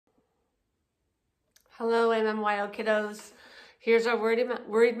Hello, MMYO kiddos. Here's our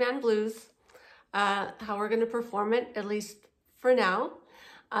Worried Man Blues, how we're going to perform it, at least for now.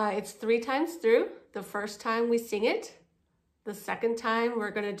 It's 3 times through. The first time we sing it. The second time we're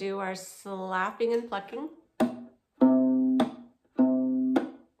going to do our slapping and plucking.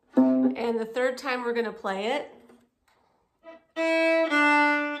 And the third time we're going to play it.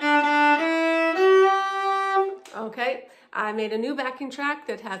 Okay, I made a new backing track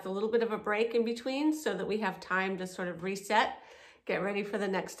that has a little bit of a break in between so that we have time to sort of reset, get ready for the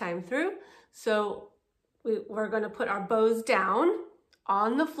next time through. So we're going to put our bows down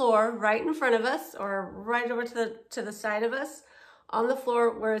on the floor right in front of us, or right over to the side of us on the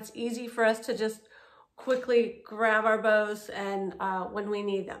floor, where it's easy for us to just quickly grab our bows and when we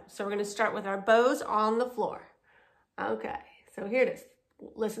need them. So we're going to start with our bows on the floor. Okay, so here it is.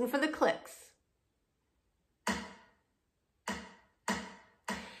 Listen for the clicks.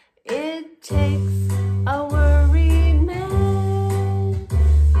 It takes a worried man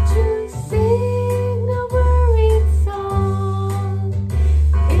to sing a worried song.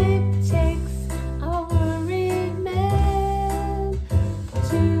 It takes a worried man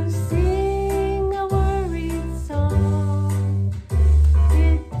to sing a worried song.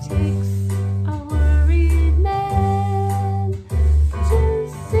 It takes a worried man to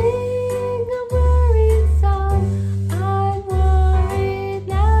sing a worried song. I'm worried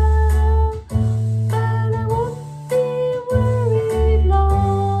now, but I won't be worried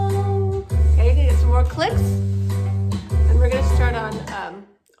long. Okay, get some more clicks. And we're going to start on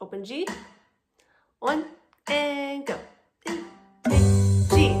open G. 1 and go.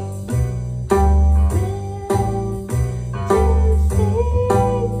 G.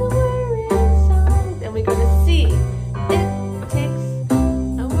 Then we go to C. It takes a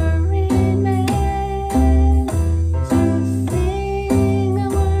worried man to sing a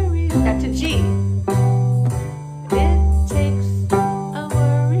worried. Back to G. It takes a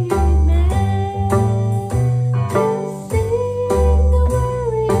worried man to sing a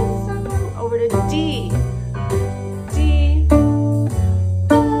worried song. Over to D. D.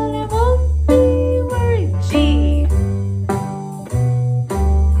 But I won't be worried. G.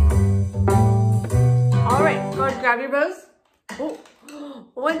 All right, go ahead and grab your bows. Oh,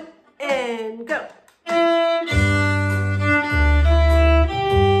 1 and go.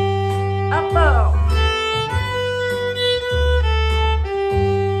 Up bow.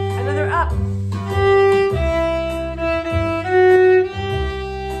 Another up.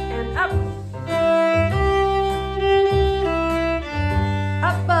 And up.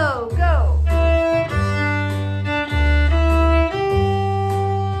 Up bow, go.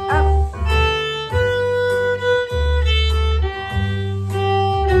 Up.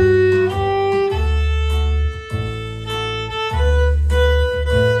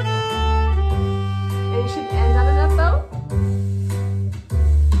 And you should end on an up bow.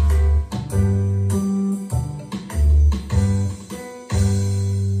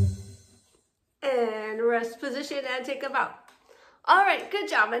 And rest position and take a bow. All right, good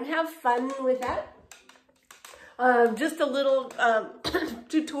job, and have fun with that. Just a little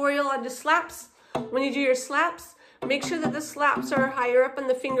tutorial on the slaps. When you do your slaps, make sure that the slaps are higher up on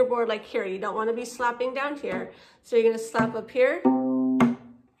the fingerboard, like here. You don't want to be slapping down here. So you're going to slap up here.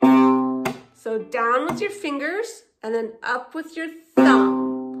 So down with your fingers, and then up with your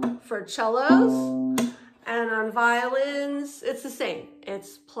thumb. For cellos and on violins, it's the same.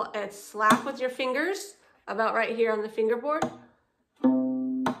 It's slap with your fingers, about right here on the fingerboard.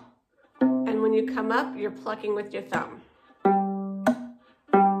 And when you come up, you're plucking with your thumb.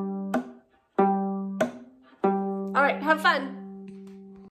 All right, have fun.